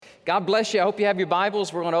God bless you. I hope you have your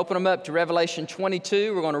Bibles. We're going to open them up to Revelation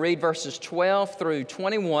 22. We're going to read verses 12 through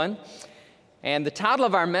 21. And the title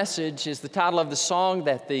of our message is the title of the song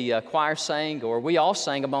that the choir sang, or we all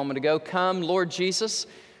sang a moment ago, Come, Lord Jesus,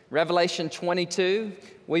 Revelation 22.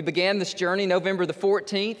 We began this journey November the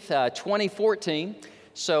 14th, 2014.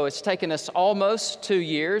 So it's taken us almost 2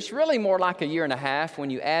 years, really more like a year and a half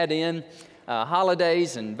when you add in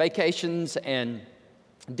holidays and vacations and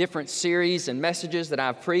different series and messages that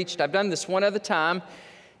I've preached. I've done this one other time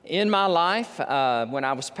in my life when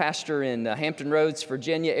I was pastor in Hampton Roads,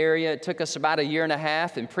 Virginia area. It took us about a year and a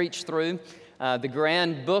half and preached through the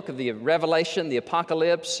grand book of the Revelation, the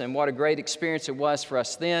Apocalypse, and what a great experience it was for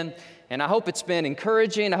us then. And I hope it's been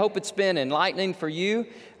encouraging. I hope it's been enlightening for you.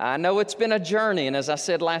 I know it's been a journey, and as I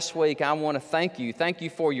said last week, I want to thank you. Thank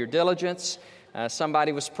you for your diligence.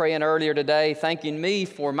 Somebody was praying earlier today, thanking me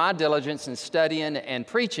for my diligence in studying and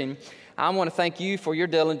preaching. I want to thank you for your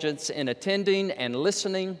diligence in attending and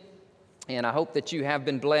listening, and I hope that you have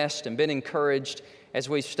been blessed and been encouraged as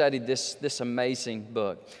we've studied this amazing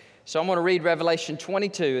book. So I'm going to read Revelation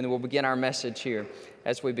 22, and then we'll begin our message here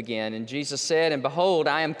as we begin. And Jesus said, "And behold,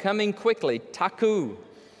 I am coming quickly, taku.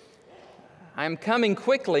 I am coming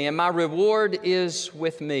quickly, and my reward is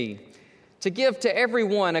with me, to give to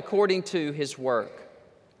everyone according to his work."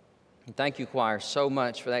 And thank you, choir, so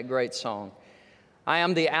much for that great song. I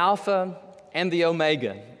am the Alpha and the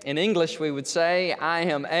Omega. In English, we would say, I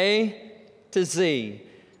am A to Z.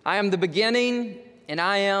 I am the beginning and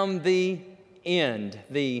I am the end,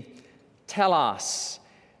 the telos,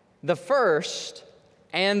 the first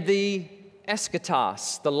and the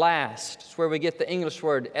eschatos, the last. It's where we get the English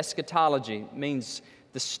word eschatology. It means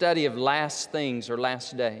the study of last things or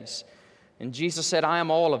last days. And Jesus said, I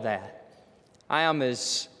am all of that. I am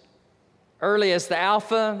as early as the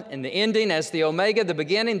Alpha and the ending as the Omega, the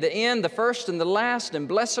beginning, the end, the first and the last. And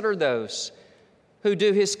blessed are those who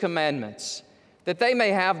do his commandments, that they may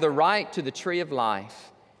have the right to the tree of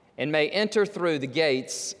life and may enter through the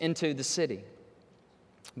gates into the city.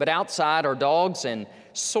 But outside are dogs and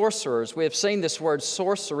sorcerers. We have seen this word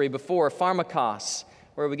sorcery before, pharmakos,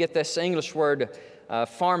 where we get this English word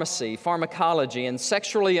pharmacy, pharmacology, and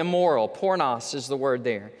sexually immoral. Pornos is the word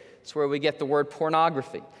there. It's where we get the word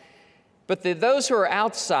pornography. But those who are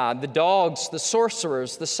outside, the dogs, the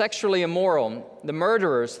sorcerers, the sexually immoral, the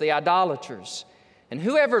murderers, the idolaters, and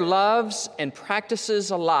whoever loves and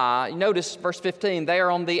practices a lie, notice verse 15, they are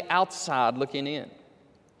on the outside looking in.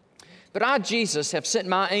 But I, Jesus, have sent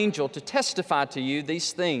my angel to testify to you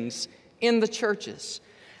these things in the churches.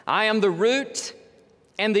 I am the root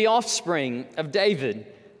and the offspring of David.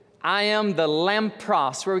 I am the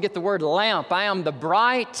lampros, where we get the word lamp. I am the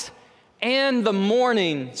bright and the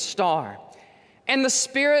morning star. And the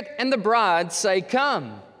Spirit and the bride say,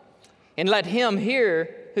 Come. And let him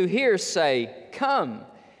who hears say, Come.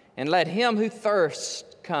 And let him who thirsts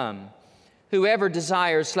come. Whoever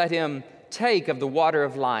desires, let him take of the water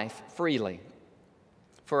of life freely.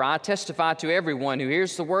 For I testify to everyone who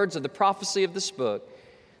hears the words of the prophecy of this book,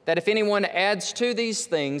 that if anyone adds to these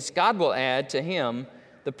things, God will add to him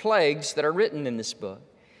the plagues that are written in this book.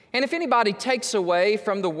 And if anybody takes away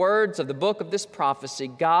from the words of the book of this prophecy,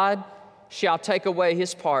 God shall take away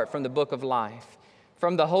his part from the book of life,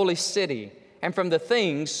 from the holy city, and from the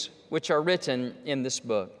things which are written in this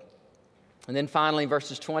book. And then finally,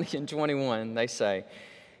 verses 20 and 21, they say,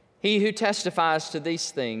 He who testifies to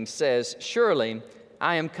these things says, Surely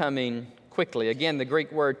I am coming quickly. Again, the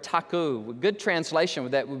Greek word taku. A good translation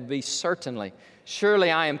with that would be certainly.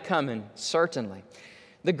 Surely I am coming, certainly.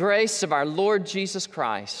 The grace of our Lord Jesus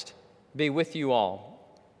Christ be with you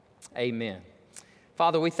all. Amen.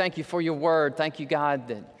 Father, we thank you for your word. Thank you, God,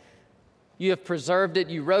 that you have preserved it,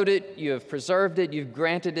 you wrote it, you have preserved it, you've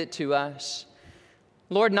granted it to us.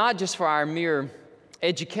 Lord, not just for our mere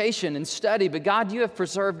education and study, but God, you have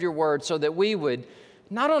preserved your word so that we would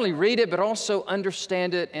not only read it, but also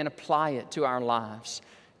understand it and apply it to our lives.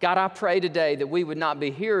 God, I pray today that we would not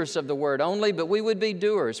be hearers of the word only, but we would be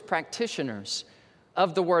doers, practitioners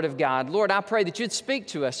of the word of God. Lord, I pray that you'd speak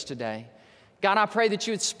to us today. God, I pray that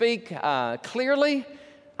you would speak clearly.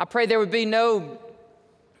 I pray there would be no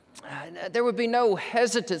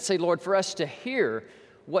hesitancy, Lord, for us to hear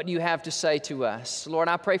what you have to say to us. Lord,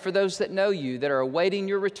 I pray for those that know you, that are awaiting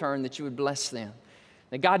your return, that you would bless them.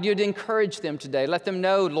 That God, you'd encourage them today. Let them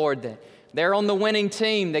know, Lord, that they're on the winning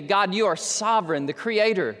team, that God, you are sovereign, the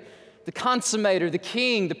creator, the consummator, the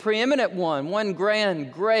king, the preeminent one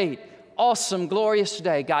grand, great, awesome, glorious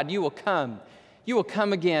day. God, you will come. You will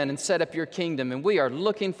come again and set up your kingdom, and we are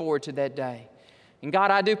looking forward to that day. And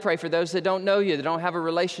God, I do pray for those that don't know you, that don't have a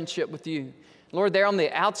relationship with you. Lord, they're on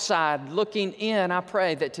the outside looking in. I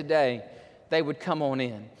pray that today they would come on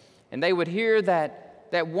in and they would hear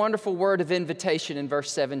that wonderful word of invitation in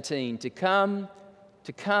verse 17, to come,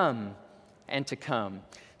 and to come.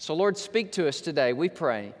 So, Lord, speak to us today, we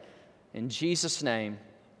pray. In Jesus' name,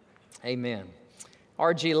 amen.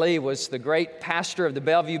 R.G. Lee was the great pastor of the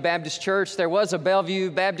Bellevue Baptist Church. There was a Bellevue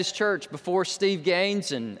Baptist Church before Steve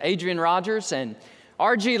Gaines and Adrian Rogers, and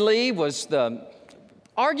R.G. Lee was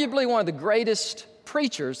arguably one of the greatest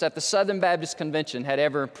preachers that the Southern Baptist Convention had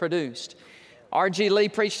ever produced. R.G. Lee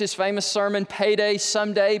preached his famous sermon, Payday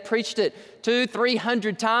Someday, preached it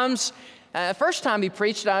 200-300 times. First time he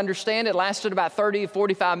preached, I understand, it lasted about 30 to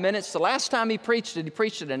 45 minutes. The last time he preached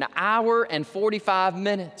it an hour and 45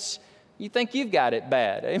 minutes. You think you've got it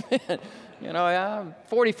bad, amen?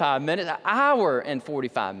 45 minutes, an hour and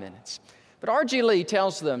 45 minutes. But R.G. Lee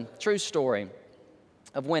tells the true story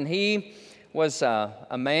of when he was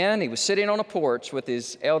a man. He was sitting on a porch with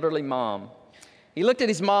his elderly mom. He looked at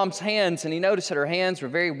his mom's hands and he noticed that her hands were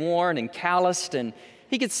very worn and calloused, and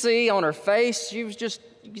he could see on her face, you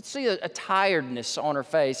could see a tiredness on her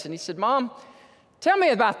face. And he said, "Mom, tell me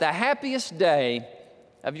about the happiest day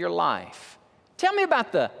of your life. Tell me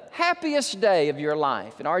about the happiest day of your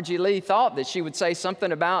life." And R.G. Lee thought that she would say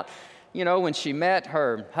something about, when she met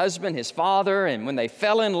her husband, his father, and when they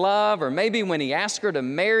fell in love, or maybe when he asked her to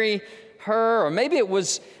marry her, or maybe it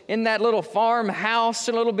was in that little farmhouse,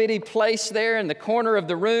 a little bitty place there in the corner of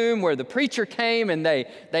the room where the preacher came and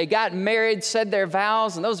they got married, said their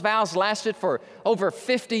vows, and those vows lasted for over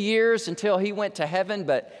 50 years until he went to heaven.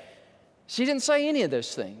 But she didn't say any of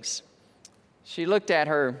those things. She looked at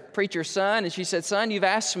her preacher son and she said, "Son, you've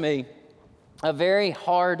asked me a very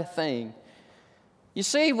hard thing. You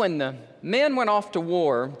see, when the men went off to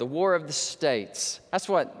war, the War of the States, that's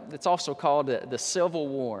what it's also called, the Civil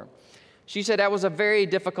War. She said that was a very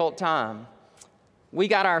difficult time. We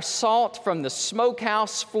got our salt from the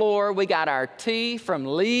smokehouse floor, we got our tea from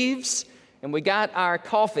leaves, and we got our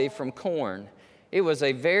coffee from corn. It was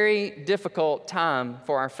a very difficult time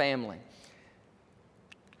for our family.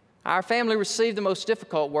 Our family received the most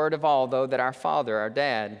difficult word of all, though, that our father, our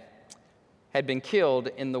dad, had been killed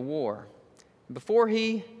in the war. Before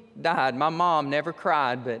he died, my mom never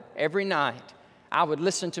cried, but every night I would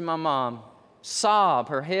listen to my mom sob,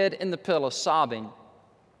 her head in the pillow, sobbing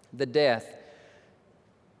the death.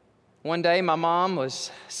 One day, my mom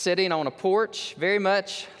was sitting on a porch very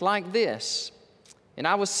much like this, and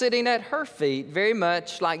I was sitting at her feet very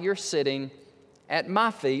much like you're sitting at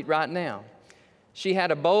my feet right now. She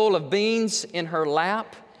had a bowl of beans in her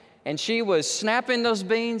lap, and she was snapping those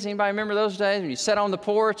beans. Anybody remember those days when you sat on the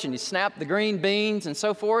porch and you snapped the green beans and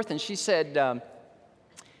so forth? And she said,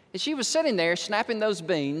 as she was sitting there snapping those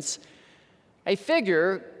beans, a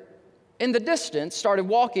figure in the distance started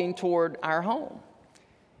walking toward our home.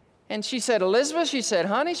 And she said, "Elizabeth," she said,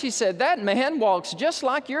 "honey," she said, "that man walks just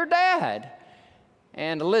like your dad."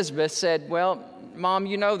 And Elizabeth said, "Well, Mom,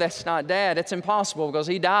 that's not Dad. It's impossible because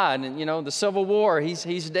he died. And, the Civil War,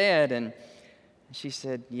 he's dead." And she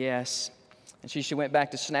said, "Yes." And she went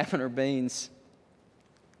back to snapping her beans.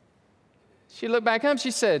 She looked back up.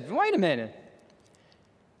 She said, "Wait a minute.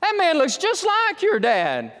 That man looks just like your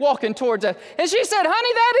dad walking towards us." And she said,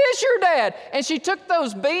 "Honey, that is your dad." And she took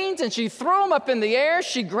those beans and she threw them up in the air.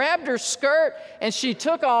 She grabbed her skirt and she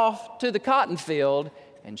took off to the cotton field.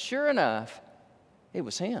 And sure enough, it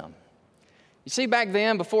was him. You see, back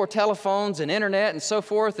then, before telephones and internet and so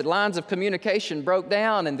forth, the lines of communication broke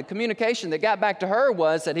down, and the communication that got back to her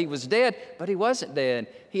was that he was dead, but he wasn't dead.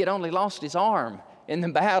 He had only lost his arm in the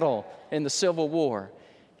battle in the Civil War.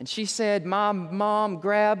 And she said, my mom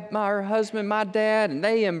grabbed her husband, my dad, and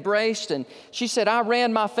they embraced. And she said, I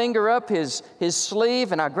ran my finger up his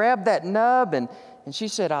sleeve, and I grabbed that nub. And she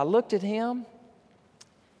said, I looked at him,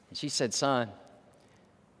 and she said, "Son,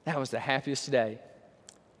 that was the happiest day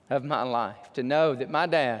of my life, to know that my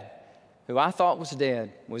dad, who I thought was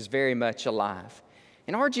dead, was very much alive."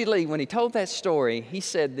 And R.G. Lee, when he told that story, he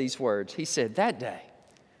said these words. He said, "That day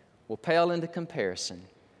will pale into comparison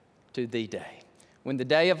to the day, when the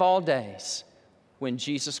day of all days, when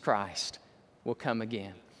Jesus Christ will come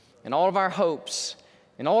again. And all of our hopes,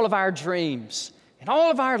 and all of our dreams, and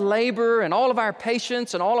all of our labor, and all of our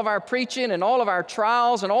patience, and all of our preaching, and all of our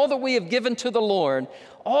trials, and all that we have given to the Lord,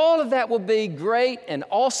 all of that will be great and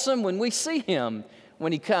awesome when we see Him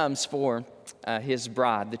when He comes for His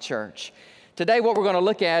bride, the church." Today, what we're going to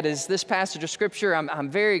look at is this passage of Scripture.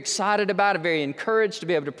 I'm very excited about it, very encouraged to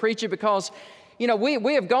be able to preach it because, You know,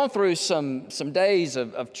 we have gone through some days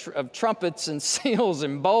of trumpets and seals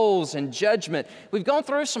and bowls and judgment. We've gone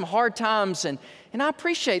through some hard times, and I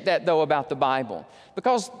appreciate that, though, about the Bible.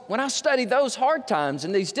 Because when I study those hard times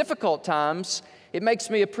and these difficult times, it makes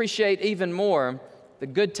me appreciate even more the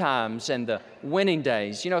good times and the winning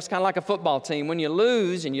days. You know, it's kind of like a football team. When you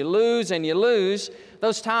lose and you lose and you lose,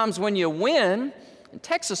 those times when you win, and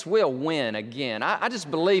Texas will win again. I just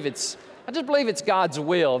believe it's God's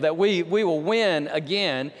will that we will win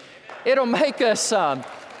again. It'll make us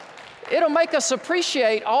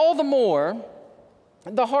appreciate all the more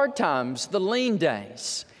the hard times, the lean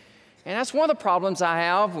days. And that's one of the problems I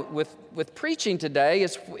have with preaching today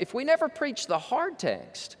is if we never preach the hard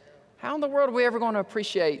text, how in the world are we ever going to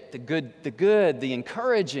appreciate the good, the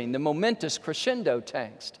encouraging, the momentous crescendo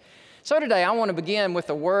text? So today I want to begin with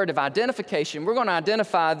a word of identification. We're going to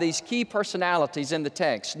identify these key personalities in the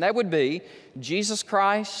text, and that would be Jesus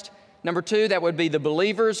Christ. Number 2, that would be the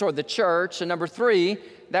believers or the church. And number 3,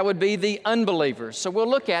 that would be the unbelievers. So we'll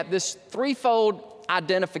look at this threefold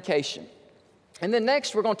identification. And then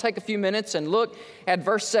next, we're going to take a few minutes and look at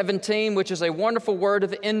verse 17, which is a wonderful word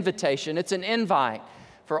of invitation. It's an invite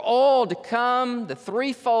for all to come, the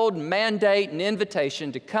threefold mandate and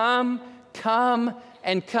invitation to come,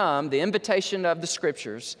 and come, the invitation of the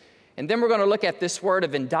Scriptures. And then we're going to look at this word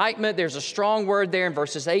of indictment. There's a strong word there in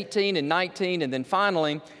verses 18 and 19. And then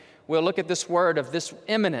finally, we'll look at this word of this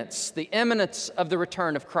imminence, the imminence of the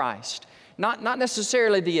return of Christ. Not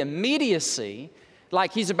necessarily the immediacy,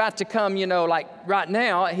 like he's about to come, you know, like right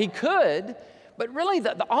now. He could, but really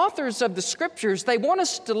the authors of the Scriptures, they want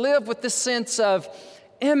us to live with this sense of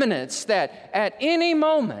imminence that at any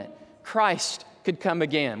moment Christ could come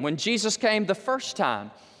again. When Jesus came the first time,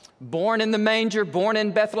 born in the manger, born in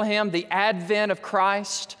Bethlehem, the advent of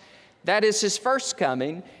Christ, that is his first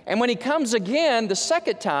coming. And when he comes again the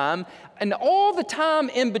second time, and all the time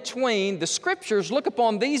in between, the Scriptures look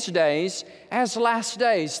upon these days as last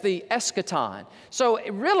days, the eschaton. So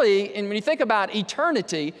really, and when you think about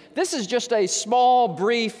eternity, this is just a small,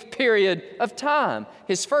 brief period of time.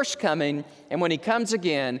 His first coming, and when he comes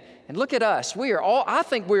again. And look at us. I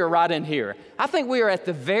think we are right in here. I think we are at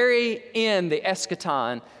the very end, the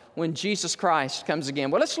eschaton, when Jesus Christ comes again.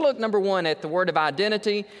 Well, let's look, number 1, at the word of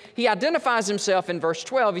identity. He identifies himself in verse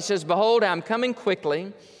 12. He says, "Behold, I'm coming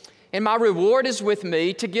quickly, and my reward is with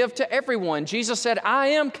me to give to everyone." Jesus said, "I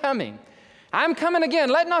am coming. I'm coming again.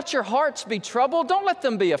 Let not your hearts be troubled. Don't let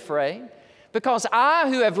them be afraid. Because I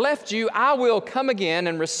who have left you, I will come again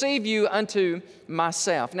and receive you unto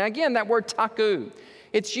myself." Now again, that word taku,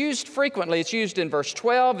 it's used frequently. It's used in verse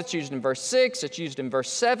 12, it's used in verse 6, it's used in verse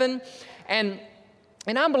 7. And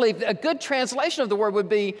I believe a good translation of the word would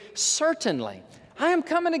be certainly. I am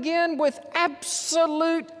coming again with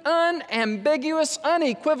absolute, unambiguous,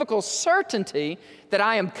 unequivocal certainty that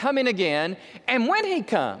I am coming again. And when he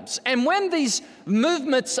comes, and when these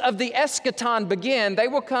movements of the eschaton begin, they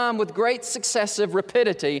will come with great successive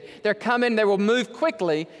rapidity. They're coming, they will move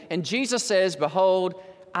quickly. And Jesus says, "Behold,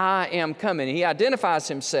 I am coming." He identifies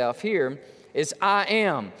himself here as I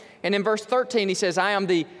am. And in verse 13, he says, "I am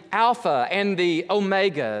the Alpha and the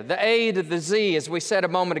Omega, the A to the Z," as we said a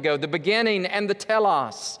moment ago, the beginning and the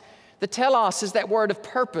telos. The telos is that word of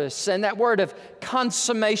purpose and that word of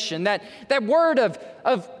consummation, that word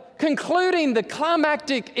of concluding the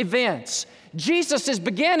climactic events. Jesus is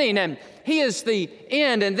beginning and he is the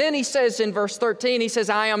end. And then he says in verse 13, he says,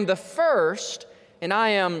 "I am the first and I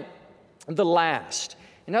am the last."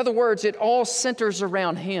 In other words, it all centers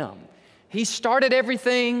around him. He started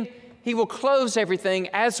everything. He will close everything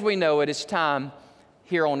as we know it is time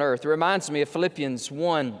here on earth. It reminds me of Philippians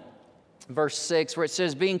 1, verse 6, where it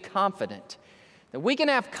says, "Being confident," that we can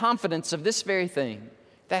have confidence of this very thing,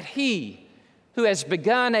 that he who has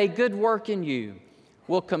begun a good work in you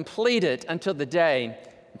will complete it until the day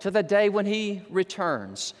when he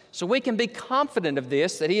returns. So we can be confident of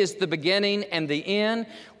this, that he is the beginning and the end.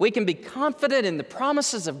 We can be confident in the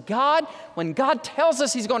promises of God. When God tells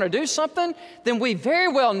us he's going to do something, then we very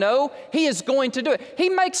well know he is going to do it. He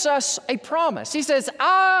makes us a promise. He says,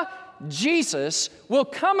 Jesus will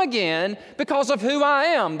come again because of who I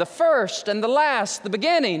am, the first and the last, the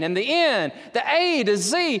beginning and the end, the A to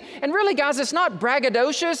Z. And really, guys, it's not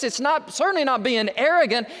braggadocious. It's certainly not being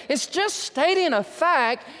arrogant. It's just stating a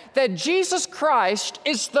fact that Jesus Christ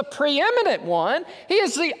is the preeminent one. He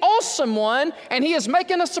is the awesome one, and he is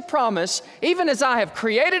making us a promise. Even as I have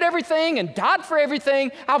created everything and died for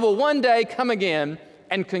everything, I will one day come again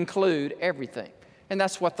and conclude everything. And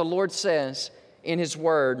that's what the Lord says in his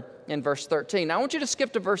word in verse 13. Now I want you to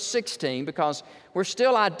skip to verse 16 because we're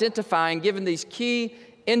still identifying, given these key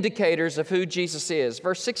indicators of who Jesus is.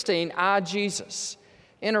 Verse 16, I, Jesus.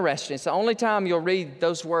 Interesting. It's the only time you'll read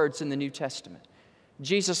those words in the New Testament.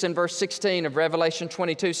 Jesus in verse 16 of Revelation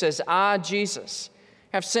 22 says, I, Jesus,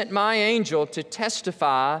 have sent my angel to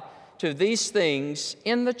testify to these things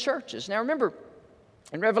in the churches. Now remember,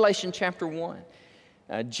 in Revelation chapter 1,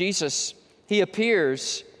 Jesus, he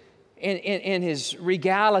appears in his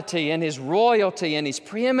regality and his royalty and his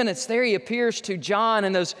preeminence. There he appears to John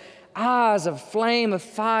in those eyes of flame of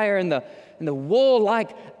fire and the wool like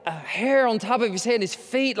hair on top of his head, his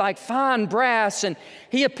feet like fine brass. And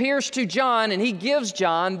he appears to John and he gives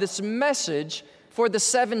John this message for the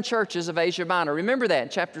 7 churches of Asia Minor. Remember that in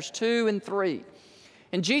chapters 2 and 3.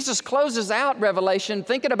 And Jesus closes out Revelation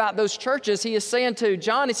thinking about those churches. He is saying to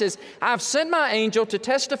John, he says, I've sent my angel to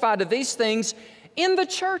testify to these things in the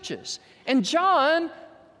churches. And John,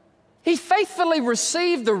 he faithfully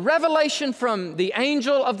received the revelation from the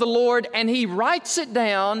angel of the Lord and he writes it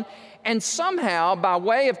down, and somehow by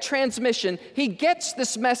way of transmission, he gets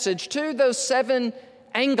this message to those 7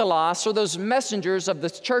 angelos, or those messengers of the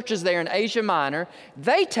churches there in Asia Minor.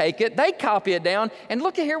 They take it, they copy it down, and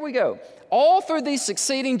look at, here we go. All through these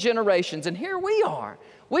succeeding generations, and here we are.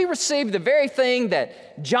 We received the very thing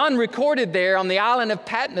that John recorded there on the island of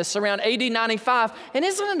Patmos around AD 95. And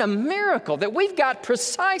isn't it a miracle that we've got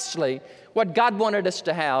precisely what God wanted us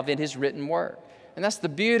to have in His written word? And that's the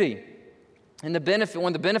beauty and the benefit,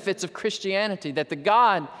 one of the benefits of Christianity, that the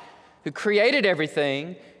God who created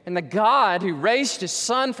everything and the God who raised His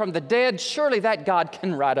Son from the dead, surely that God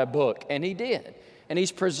can write a book, and He did. And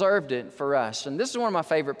He's preserved it for us. And this is one of my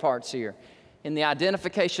favorite parts here in the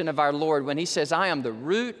identification of our Lord when He says, I am the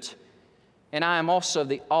root and I am also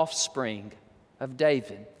the offspring of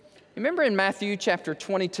David. Remember in Matthew chapter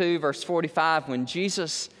 22, verse 45, when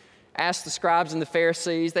Jesus asked the scribes and the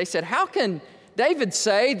Pharisees, they said, how can David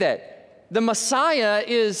say that the Messiah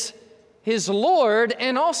is his Lord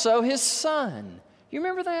and also his son? You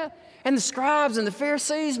remember that? And the scribes and the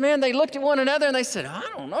Pharisees, man, they looked at one another and they said, I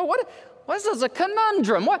don't know, what is this, a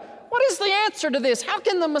conundrum? What is the answer to this? How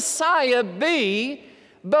can the Messiah be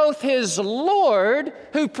both his Lord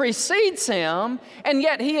who precedes him, and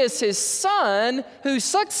yet he is his son who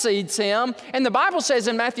succeeds him? And the Bible says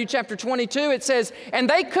in Matthew chapter 22, it says, and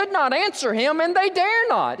they could not answer him, and they dare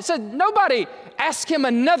not. It said nobody asked him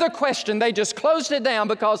another question. They just closed it down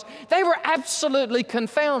because they were absolutely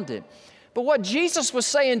confounded. But what Jesus was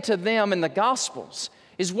saying to them in the Gospels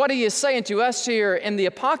is what He is saying to us here in the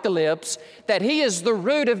Apocalypse, that He is the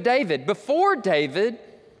root of David. Before David,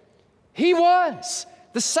 He was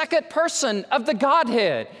the second person of the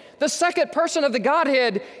Godhead. The second person of the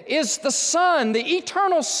Godhead is the Son, the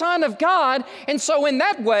eternal Son of God. And so in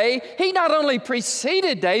that way, He not only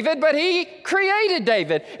preceded David, but He created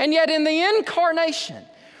David. And yet in the incarnation,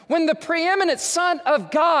 when the preeminent Son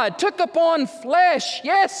of God took upon flesh,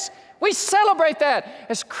 yes, we celebrate that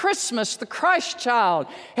as Christmas. The Christ child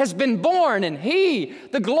has been born, and He,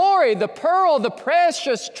 the glory, the pearl, the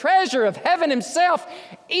precious treasure of heaven Himself,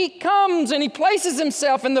 He comes and He places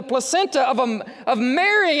Himself in the placenta of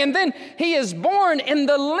Mary, and then He is born in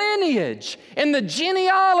the lineage, in the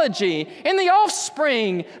genealogy, in the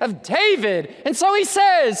offspring of David. And so He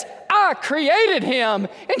says, I created Him,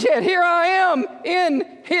 and yet here I am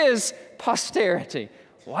in His posterity.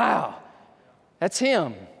 Wow, that's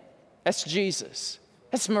Him. That's Jesus.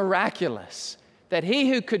 That's miraculous that He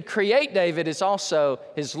who could create David is also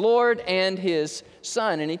His Lord and His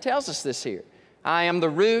Son. And He tells us this here. I am the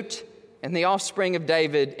root and the offspring of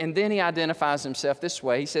David. And then He identifies Himself this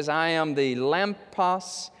way. He says, I am the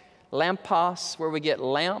lampos, where we get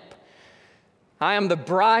lamp. I am the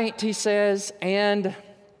bright, He says, and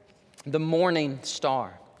the morning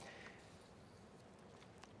star.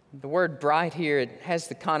 The word bright here, it has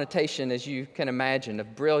the connotation, as you can imagine,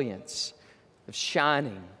 of brilliance, of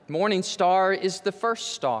shining. Morning star is the first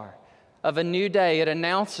star of a new day. It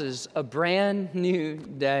announces a brand new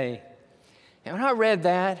day. And when I read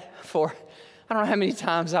that I don't know how many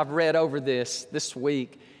times I've read over this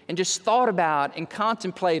week and just thought about and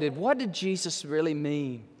contemplated, what did Jesus really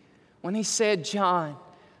mean when He said, John,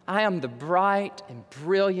 I am the bright and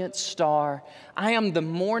brilliant star. I am the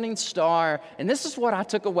morning star. And this is what I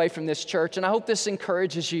took away from this church, and I hope this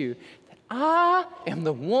encourages you, that I am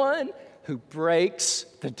the one who breaks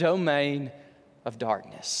the domain of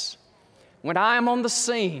darkness. When I am on the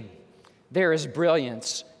scene, there is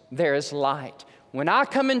brilliance, there is light. When I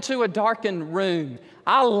come into a darkened room,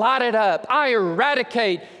 I light it up. I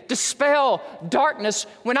eradicate, dispel darkness.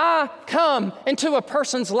 When I come into a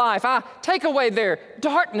person's life, I take away their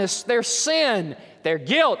darkness, their sin, their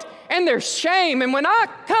guilt, and their shame. And when I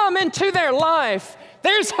come into their life,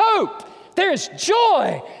 there's hope. there is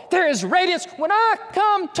joy, there is radiance. When I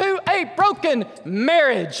come to a broken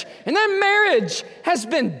marriage, and that marriage has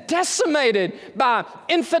been decimated by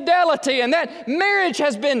infidelity, and that marriage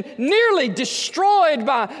has been nearly destroyed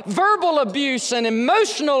by verbal abuse and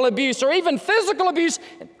emotional abuse or even physical abuse,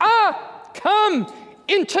 and I come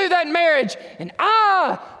into that marriage and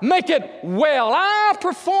I make it well. I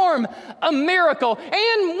perform a miracle.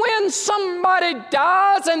 And when somebody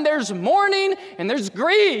dies and there's mourning and there's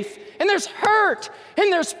grief and there's hurt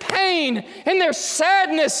and there's pain and there's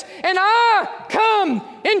sadness, and I come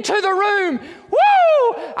into the room,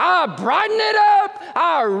 woo! I brighten it up.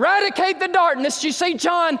 I eradicate the darkness. You see,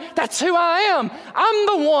 John, that's who I am. I'm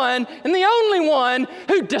the one and the only one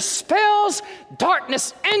who dispels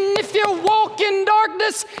darkness. And if you walk in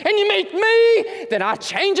darkness and you meet me, then I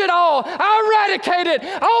change it all. I eradicate it.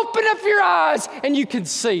 I open up your eyes and you can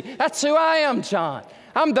see. That's who I am, John.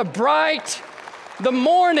 I'm the bright, the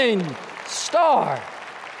morning star.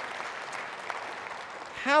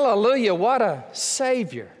 Hallelujah, what a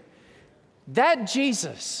Savior. That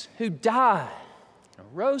Jesus who died and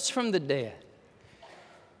rose from the dead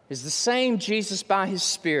is the same Jesus by His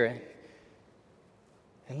Spirit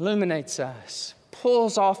illuminates us,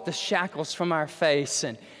 pulls off the shackles from our face.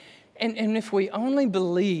 And if we only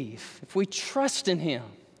believe, if we trust in Him,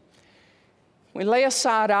 we lay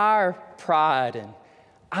aside our pride and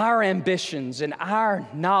our ambitions and our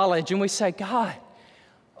knowledge, and we say, God,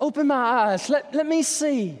 open my eyes, let me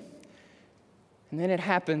see. And then it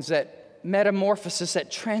happens, that metamorphosis,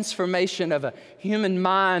 that transformation of a human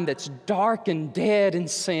mind that's dark and dead in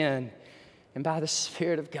sin. And by the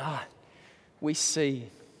Spirit of God, we see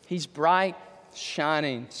He's bright,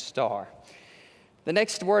 shining star. The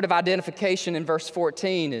next word of identification in verse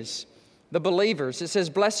 14 is the believers. It says,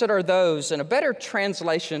 blessed are those, and a better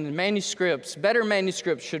translation in manuscripts, better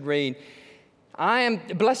manuscripts should read,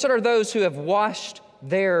 blessed are those who have washed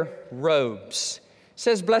their robes. It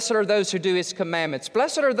says, blessed are those who do His commandments.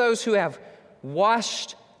 Blessed are those who have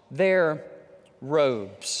washed their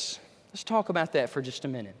robes. Let's talk about that for just a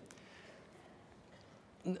minute.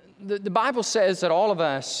 The Bible says that all of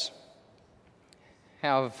us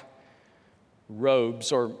have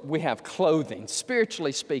robes, or we have clothing,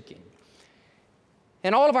 spiritually speaking.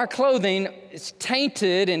 And all of our clothing is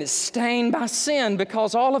tainted and it's stained by sin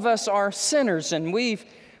because all of us are sinners, and we've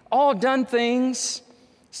all done things,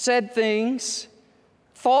 said things,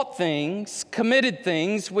 thought things, committed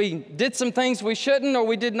things. We did some things we shouldn't, or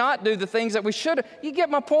we did not do the things that we should have. You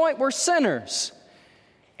get my point? We're sinners.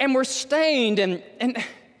 And we're stained.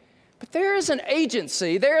 But there is an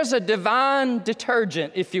agency, there is a divine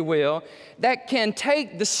detergent, if you will, that can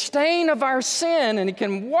take the stain of our sin and it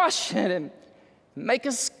can wash it and make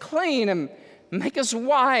us clean and make us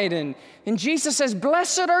white. And Jesus says,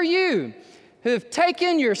 blessed are you who have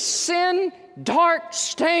taken your sin, dark,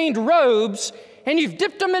 stained robes, and you've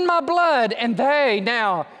dipped them in my blood, and they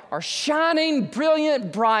now are shining,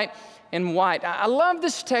 brilliant, bright, and white. I love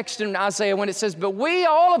this text in Isaiah when it says, but we,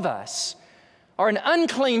 all of us, are an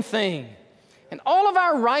unclean thing, and all of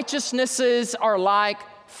our righteousnesses are like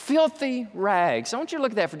filthy rags. I want you to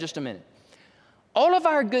look at that for just a minute. All of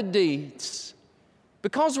our good deeds,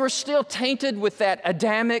 because we're still tainted with that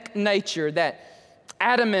Adamic nature, that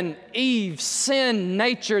Adam and Eve's sin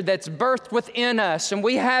nature that's birthed within us, and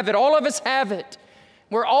we have it. All of us have it.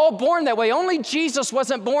 We're all born that way. Only Jesus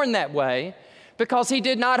wasn't born that way because He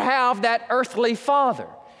did not have that earthly father.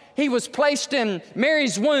 He was placed in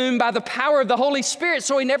Mary's womb by the power of the Holy Spirit,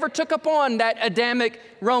 so He never took upon that Adamic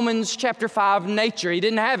Romans chapter 5 nature. He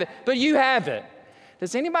didn't have it, but you have it.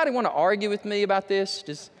 Does anybody want to argue with me about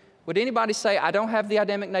this? Would anybody say, I don't have the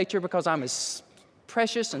Adamic nature because I'm as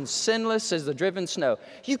precious and sinless as the driven snow?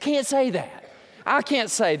 You can't say that. I can't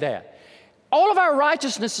say that. All of our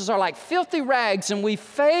righteousnesses are like filthy rags, and we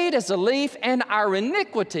fade as a leaf, and our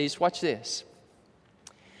iniquities, watch this,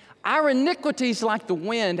 our iniquities like the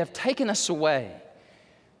wind have taken us away.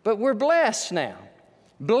 But we're blessed now.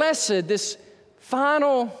 Blessed, this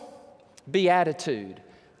final beatitude,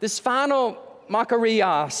 this final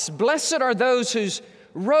makarios. Blessed are those whose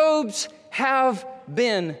robes have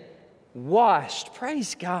been washed.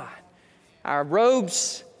 Praise God. Our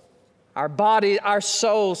robes, our body, our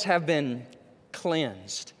souls have been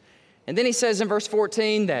cleansed. And then he says in verse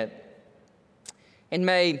 14 that, and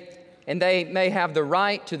they may have the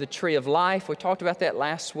right to the tree of life. We talked about that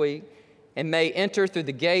last week. And may enter through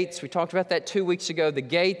the gates. We talked about that 2 weeks ago, the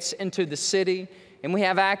gates into the city. And we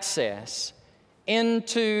have access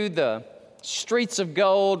into the streets of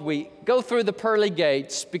gold. We go through the pearly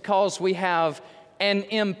gates because we have an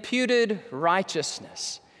imputed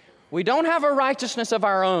righteousness. We don't have a righteousness of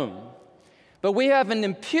our own, But we have an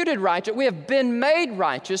imputed righteousness. We have been made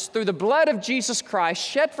righteous through the blood of Jesus Christ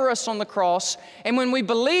shed for us on the cross. And when we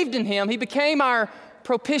believed in Him, He became our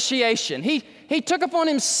propitiation. He took upon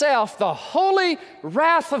Himself the holy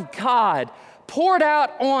wrath of God poured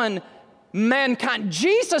out on mankind.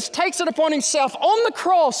 Jesus takes it upon Himself on the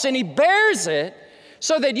cross, and He bears it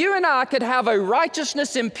so that you and I could have a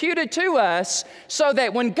righteousness imputed to us, so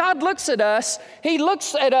that when God looks at us, He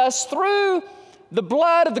looks at us through the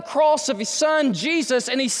blood of the cross of His Son, Jesus,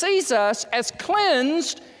 and He sees us as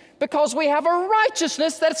cleansed because we have a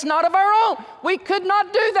righteousness that's not of our own. We could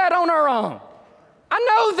not do that on our own. I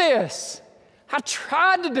know this. I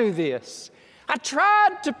tried to do this. I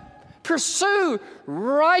tried to pursue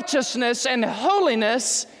righteousness and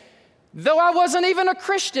holiness, though I wasn't even a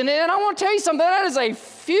Christian. And I want to tell you something, that is a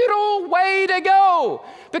futile way to go.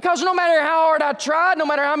 Because no matter how hard I tried, no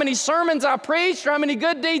matter how many sermons I preached or how many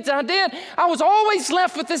good deeds I did, I was always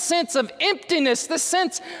left with this sense of emptiness, this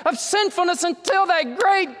sense of sinfulness, until that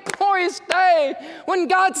great glorious day when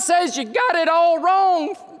God says, you got it all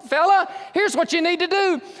wrong, fella. Here's what you need to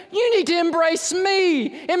do. You need to embrace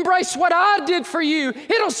me. Embrace what I did for you.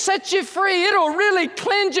 It'll set you free. It'll really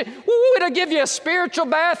cleanse you. Woo, it'll give you a spiritual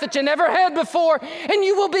bath that you never had before, and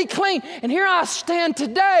you will be clean. And here I stand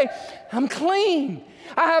today. I'm clean.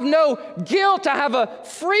 I have no guilt. I have a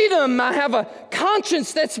freedom. I have a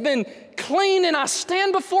conscience that's been clean, and I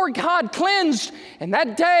stand before God cleansed. And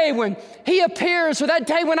that day when He appears, or that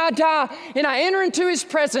day when I die and I enter into His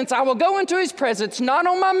presence, I will go into His presence not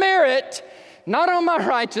on my merit, not on my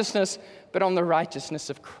righteousness, but on the righteousness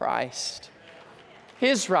of Christ.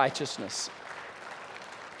 His righteousness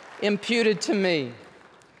imputed to me.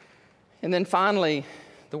 And then finally,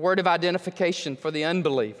 the word of identification for the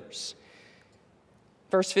unbelievers.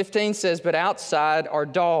 Verse 15 says, but outside are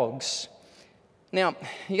dogs. Now,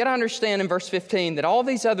 you got to understand in verse 15 that all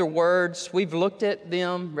these other words, we've looked at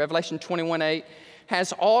them, Revelation 21:8,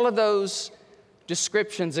 has all of those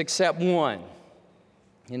descriptions except one,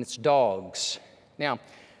 and it's dogs. Now,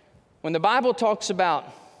 when the Bible talks about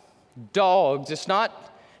dogs, it's not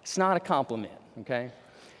a compliment, okay?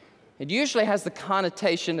 It usually has the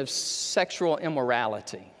connotation of sexual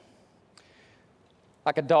immorality.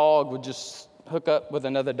 Like a dog would just hook up with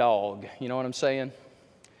another dog, you know what I'm saying?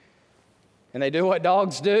 And they do what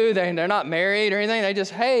dogs do. They're not married or anything. They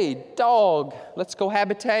just, hey, dog, let's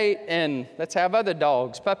cohabitate and let's have other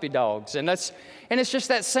dogs, puppy dogs. And it's just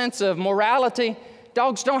that sense of morality.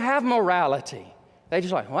 Dogs don't have morality. They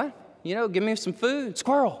just like, what? You know, give me some food,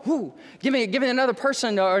 squirrel. Whoo. Give me another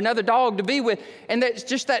person or another dog to be with. And that's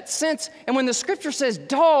just that sense. And when the scripture says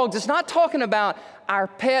dogs, it's not talking about our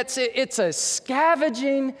pets. It's a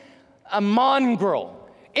scavenging, a mongrel.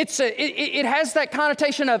 It has that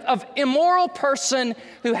connotation of immoral person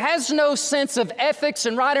who has no sense of ethics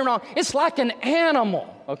and right and wrong. It's like an animal,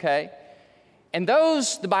 okay? And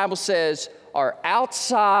those, the Bible says, are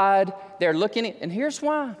outside. They're looking, and here's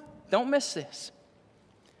why. Don't miss this.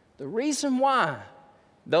 The reason why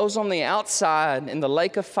those on the outside in the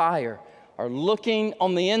lake of fire are looking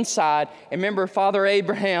on the inside, and remember Father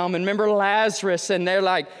Abraham, and remember Lazarus, and they're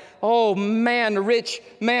like, oh man, the rich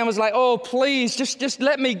man was like, oh please, just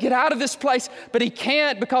let me get out of this place. But he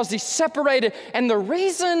can't because he's separated. And the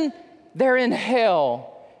reason they're in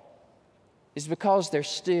hell is because they're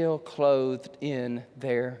still clothed in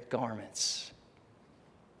their garments.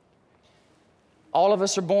 All of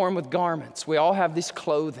us are born with garments. We all have this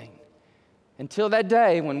clothing. Until that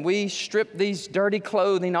day when we strip these dirty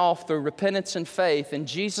clothing off through repentance and faith, and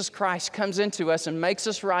Jesus Christ comes into us and makes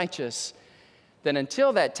us righteous, then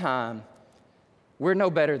until that time, we're no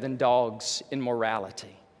better than dogs in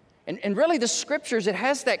morality. And really the scriptures, it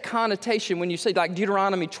has that connotation when you say like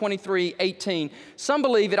Deuteronomy 23:18. Some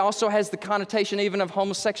believe it also has the connotation even of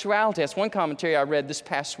homosexuality. That's one commentary I read this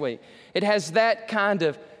past week. It has that kind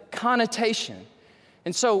of connotation.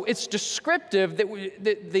 And so it's descriptive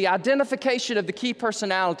that the identification of the key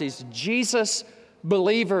personalities, Jesus,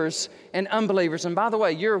 believers, and unbelievers. And by the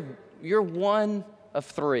way, you're one of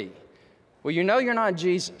three. Well, you know you're not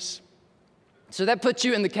Jesus. So that puts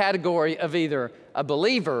you in the category of either a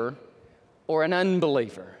believer or an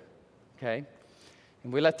unbeliever, okay?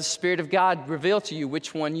 And we let the Spirit of God reveal to you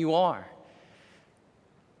which one you are.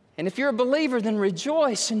 And if you're a believer, then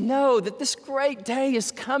rejoice and know that this great day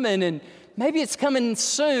is coming, and maybe it's coming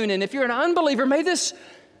soon. And if you're an unbeliever, may this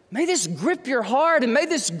grip your heart, and may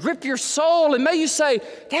this grip your soul, and may you say,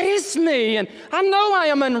 that is me, and I know I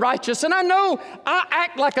am unrighteous, and I know I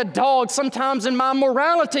act like a dog sometimes in my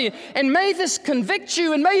morality, and may this convict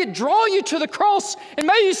you, and may it draw you to the cross, and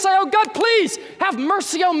may you say, oh God, please have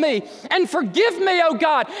mercy on me, and forgive me, oh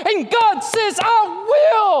God. And God says, I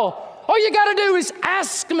will. All you got to do is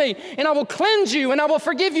ask me, and I will cleanse you, and I will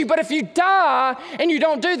forgive you. But if you die and you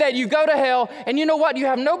don't do that, you go to hell. And you know what? You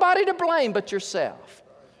have nobody to blame but yourself,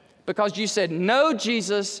 because you said, no,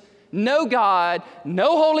 Jesus, no God,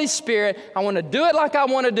 no Holy Spirit. I want to do it like I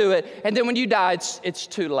want to do it. And then when you die, it's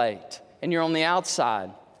too late, and you're on the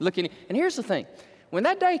outside looking. And here's the thing. When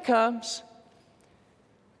that day comes,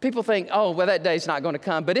 people think, oh, well, that day's not going to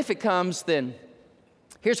come. But if it comes, then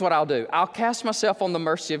here's what I'll do. I'll cast myself on the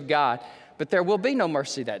mercy of God, but there will be no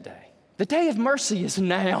mercy that day. The day of mercy is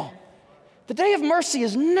now. The day of mercy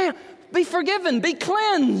is now. Be forgiven, be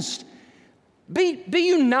cleansed, be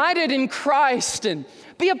united in Christ, and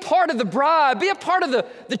be a part of the bride, be a part of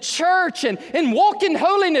the church, and walk in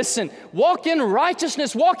holiness, and walk in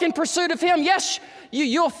righteousness, walk in pursuit of Him. Yes,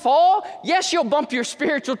 you'll fall. Yes, you'll bump your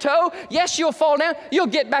spiritual toe. Yes, you'll fall down. You'll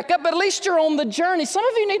get back up, but at least you're on the journey. Some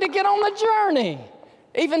of you need to get on the journey,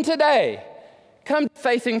 even today. Come to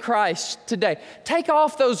faith in Christ today. Take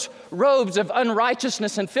off those robes of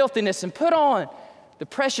unrighteousness and filthiness and put on the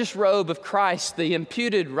precious robe of Christ, the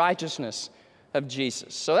imputed righteousness of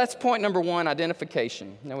Jesus. So that's point number one,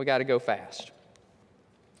 identification. Now we got to go fast.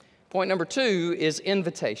 Point number two is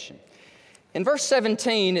invitation. In verse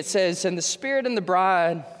 17, it says, and the Spirit and the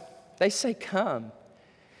bride, they say, come.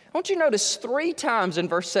 I want you to notice 3 times in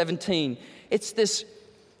verse 17, it's this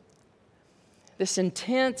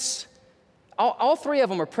intense, all 3 of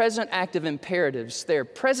them are present active imperatives. They're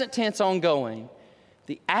present tense ongoing,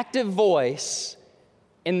 the active voice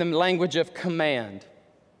in the language of command.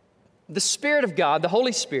 The Spirit of God, the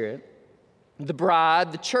Holy Spirit, the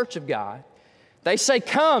bride, the church of God, they say,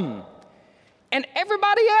 come. And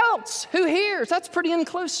everybody else who hears, that's pretty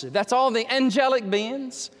inclusive. That's all the angelic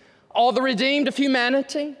beings, all the redeemed of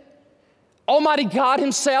humanity, Almighty God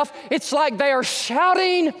Himself. It's like they are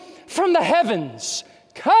shouting from the heavens,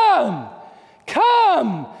 come,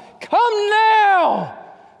 come, come now.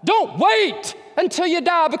 Don't wait until you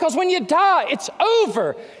die, because when you die, it's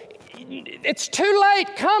over. It's too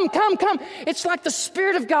late. Come, come, come. It's like the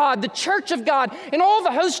Spirit of God, the church of God, and all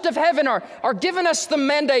the host of heaven are giving us the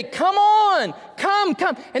mandate. Come on, come,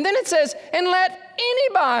 come. And then it says, and let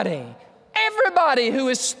everybody who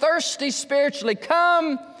is thirsty spiritually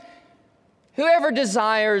come, whoever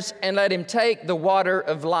desires, and let him take the water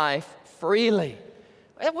of life freely.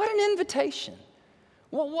 What an invitation.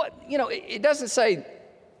 Well, it doesn't say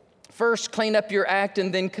first clean up your act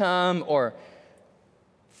and then come, or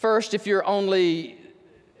first, if you're only,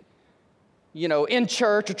 in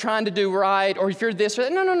church or trying to do right, or if you're this or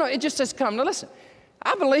that. No. It just says come. Now listen,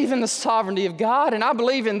 I believe in the sovereignty of God, and I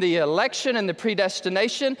believe in the election and the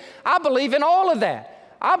predestination. I believe in all of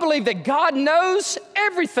that. I believe that God knows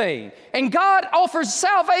everything, and God offers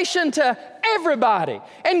salvation to everybody.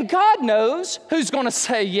 And God knows who's going to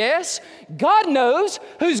say yes. God knows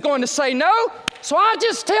who's going to say no. So I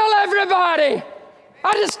just tell everybody.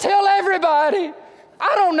 I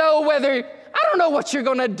don't know what you're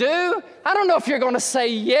going to do. I don't know if you're going to say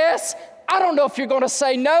yes. I don't know if you're going to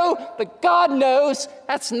say no, but God knows.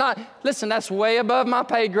 That's way above my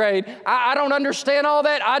pay grade. I don't understand all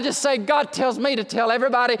that. I just say God tells me to tell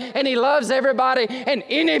everybody, and He loves everybody, and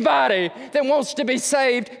anybody that wants to be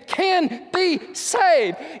saved can be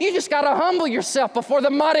saved. You just got to humble yourself before the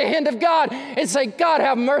mighty hand of God and say, God,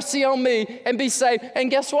 have mercy on me, and be saved. And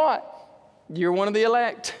guess what? You're one of the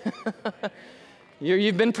elect.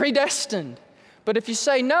 You've been predestined. But if you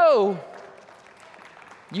say no,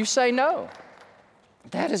 you say no.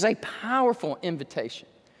 That is a powerful invitation.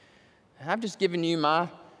 I've just given you my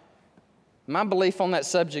belief on that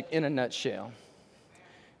subject in a nutshell.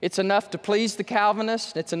 It's enough to please the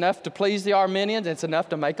Calvinists. It's enough to please the Arminians. It's enough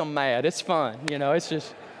to make them mad. It's fun. It's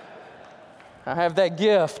just, I have that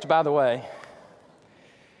gift, by the way.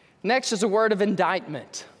 Next is a word of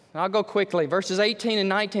indictment. I'll go quickly. Verses 18 and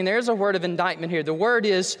 19, there's a word of indictment here. The word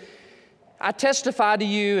is, I testify to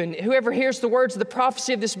you, and whoever hears the words of the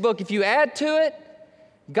prophecy of this book, if you add to it,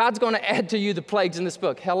 God's going to add to you the plagues in this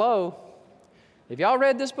book. Hello? Have y'all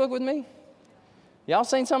read this book with me? Y'all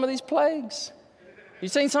seen some of these plagues? You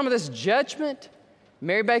seen some of this judgment?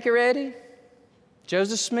 Mary Baker Eddy,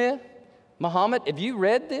 Joseph Smith, Muhammad, have you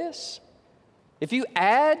read this? If you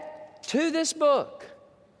add to this book,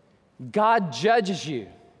 God judges you.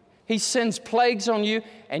 He sends plagues on you,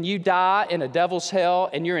 and you die in a devil's hell,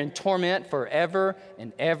 and you're in torment forever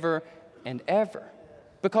and ever and ever,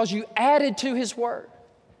 because you added to His word.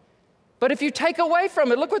 But if you take away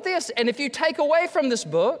from it, look at this, and if you take away from this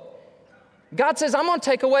book, God says, I'm going to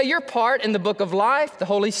take away your part in the book of life, the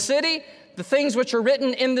holy city, the things which are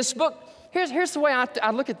written in this book. Here's the way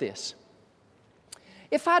I look at this.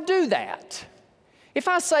 If I do that, If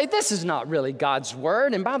I say this is not really God's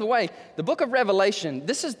word, and by the way, the book of Revelation,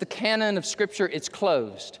 this is the canon of Scripture, it's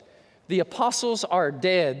closed. The apostles are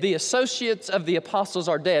dead. The associates of the apostles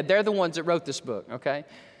are dead. They're the ones that wrote this book, okay?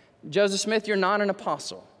 Joseph Smith, you're not an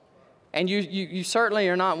apostle. And you certainly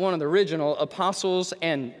are not one of the original apostles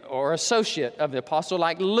or associate of the apostle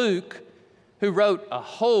like Luke, who wrote a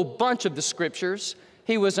whole bunch of the Scriptures.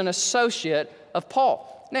 He was an associate of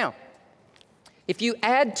Paul. Now, if you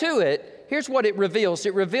add to it, here's what it reveals.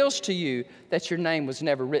 It reveals to you that your name was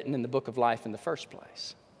never written in the book of life in the first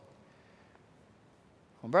place.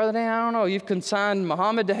 Well, Brother Dan, I don't know. You've consigned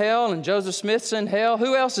Muhammad to hell and Joseph Smith's in hell.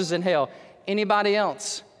 Who else is in hell? Anybody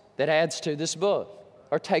else that adds to this book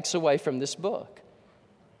or takes away from this book.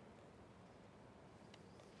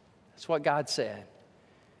 That's what God said.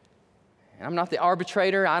 And I'm not the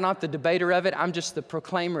arbitrator. I'm not the debater of it. I'm just the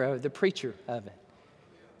proclaimer of it, the preacher of it.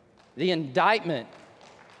 The indictment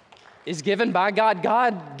is given by God.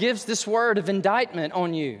 God gives this word of indictment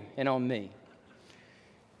on you and on me.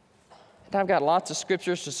 And I've got lots of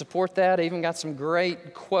scriptures to support that. I even got some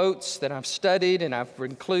great quotes that I've studied and I've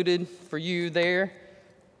included for you there.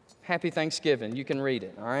 Happy Thanksgiving. You can read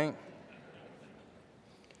it, all right?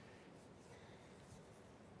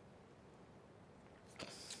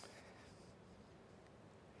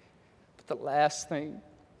 But the last thing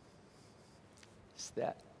is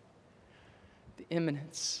that the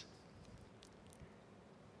imminence.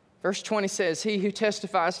 Verse 20 says, "He who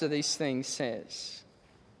testifies to these things says,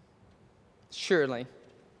 surely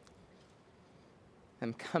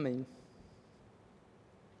I'm coming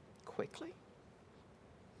quickly."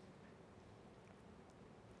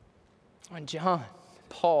 When John,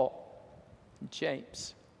 Paul, and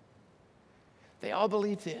James, they all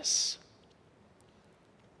believe this.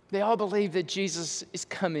 They all believe that Jesus is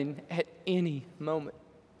coming at any moment.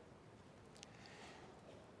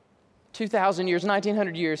 2,000 years,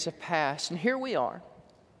 1,900 years have passed, and here we are.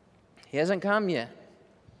 He hasn't come yet.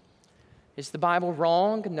 Is the Bible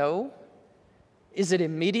wrong? No. Is it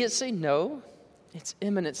immediacy? No. It's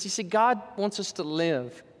imminence. You see, God wants us to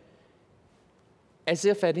live as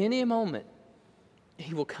if at any moment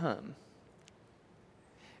He will come.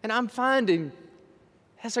 And I'm finding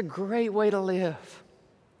that's a great way to live.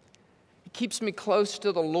 It keeps me close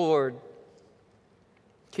to the Lord.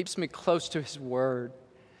 It keeps me close to His Word.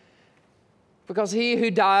 Because He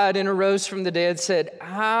who died and arose from the dead said,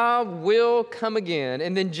 "I will come again."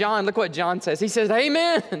 And then John, look what John says. He says,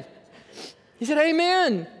 "Amen." He said,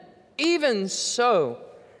 "Amen. Even so."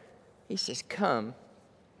 He says, "Come,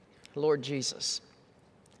 Lord Jesus."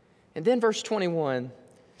 And then verse 21,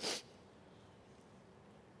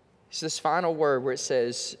 it's this final word where it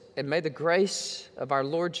says, "And may the grace of our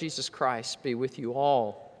Lord Jesus Christ be with you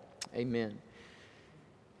all." Amen.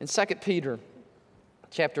 In 2 Peter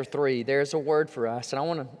chapter 3, there's a word for us, and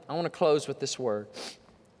I want to close with this word.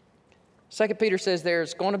 2 Peter says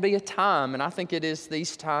there's going to be a time, and I think it is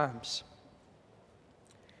these times.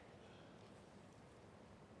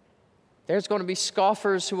 There's going to be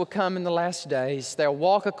scoffers who will come in the last days. They'll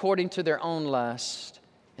walk according to their own lust,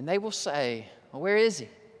 and they will say, "Well, where is He?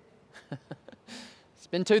 It's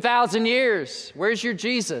been 2,000 years. Where's your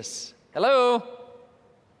Jesus? Hello?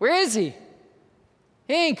 Where is He?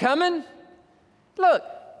 He ain't coming. Look,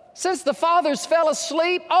 since the fathers fell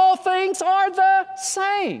asleep, all things are the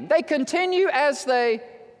same. They continue as they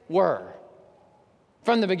were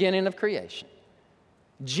from the beginning of creation."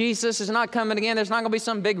 Jesus is not coming again. There's not going to be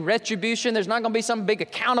some big retribution. There's not going to be some big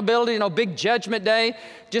accountability, big judgment day.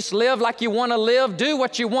 Just live like you want to live. Do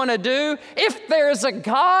what you want to do. If there is a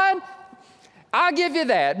God, I'll give you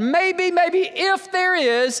that. Maybe if there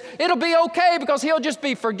is, it'll be okay because He'll just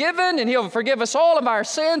be forgiven and He'll forgive us all of our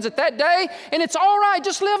sins at that day. And it's all right.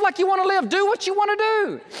 Just live like you want to live. Do what you want to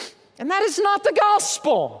do. And that is not the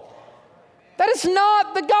gospel. That is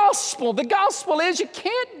not the gospel. The gospel is you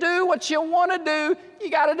can't do what you want to do.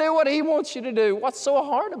 You got to do what He wants you to do. What's so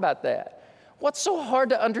hard about that? What's so hard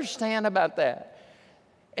to understand about that?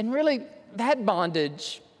 And really, that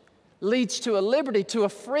bondage leads to a liberty, to a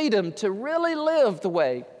freedom to really live the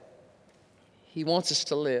way He wants us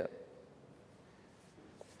to live.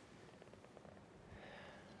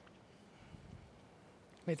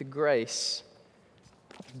 May the grace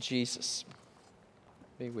of Jesus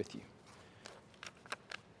be with you.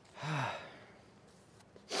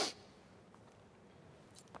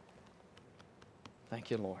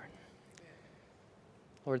 Thank you, Lord.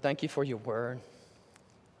 Lord, thank you for your word.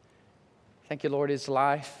 Thank you, Lord, it is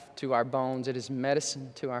life to our bones. It is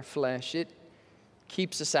medicine to our flesh. It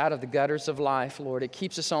keeps us out of the gutters of life, Lord. It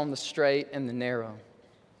keeps us on the straight and the narrow.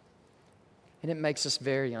 And it makes us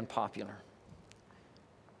very unpopular.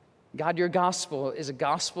 God, your gospel is a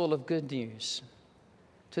gospel of good news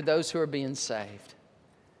to those who are being saved.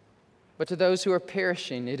 But to those who are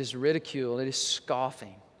perishing, it is ridicule, it is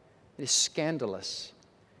scoffing, it is scandalous.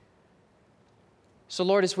 So,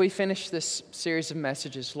 Lord, as we finish this series of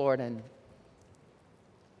messages, Lord, and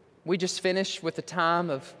we just finished with a time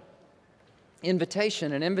of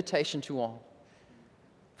invitation, an invitation to all.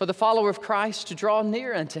 For the follower of Christ to draw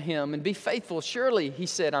near unto Him and be faithful. Surely, He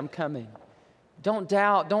said, I'm coming. Don't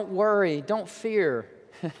doubt, don't worry, don't fear.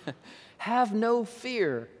 Have no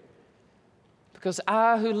fear, because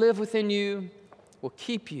I who live within you will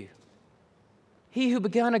keep you. He who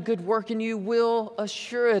began a good work in you will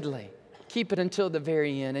assuredly keep it until the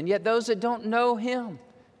very end. And yet those that don't know Him,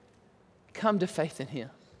 come to faith in Him.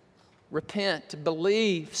 Repent,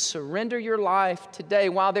 believe, surrender your life today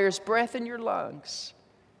while there's breath in your lungs.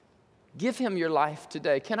 Give Him your life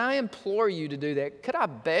today. Can I implore you to do that? Could I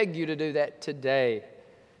beg you to do that today?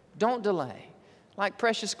 Don't delay. Like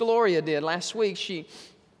Precious Gloria did last week, she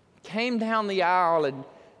came down the aisle and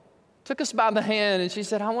took us by the hand and she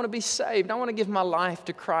said, I want to be saved. I want to give my life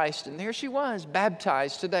to Christ. And there she was,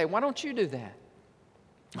 baptized today. Why don't you do that?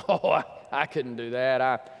 Oh, I couldn't do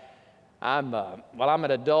that. I'm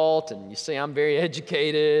an adult, and you see I'm very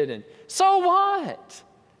educated. And so what?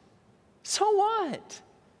 So what?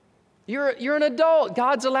 You're an adult.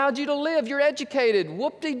 God's allowed you to live. You're educated.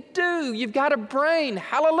 Whoop-de-doo. You've got a brain.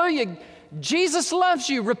 Hallelujah. Jesus loves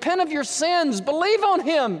you. Repent of your sins. Believe on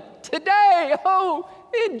Him today. Oh,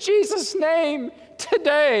 in Jesus' name,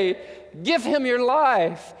 today. Give Him your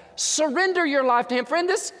life. Surrender your life to Him. Friend,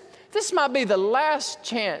 this might be the last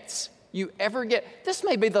chance you ever get. This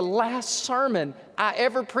may be the last sermon I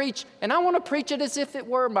ever preach, and I want to preach it as if it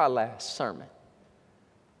were my last sermon.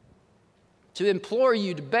 To implore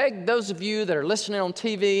you, to beg those of you that are listening on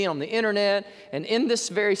TV, on the internet, and in this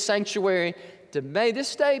very sanctuary, to may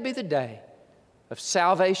this day be the day of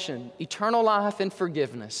salvation, eternal life, and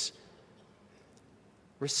forgiveness.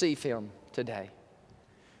 Receive Him today.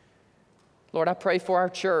 Lord, I pray for our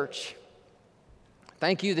church.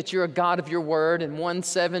 Thank you that you're a God of your word. In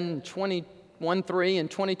 1:7, 21:3, and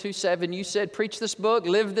 22:7, you said, preach this book,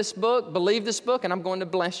 live this book, believe this book, and I'm going to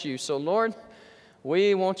bless you. So, Lord,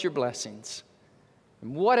 we want your blessings.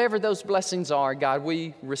 And whatever those blessings are, God,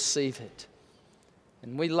 we receive it.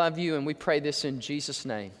 And we love you, and we pray this in Jesus'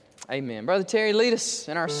 name. Amen. Brother Terry, lead us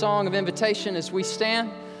in our song of invitation as we stand.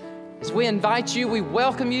 As we invite you, we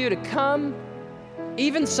welcome you to come.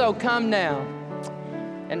 Even so, come now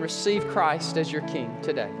and receive Christ as your King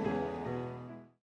today.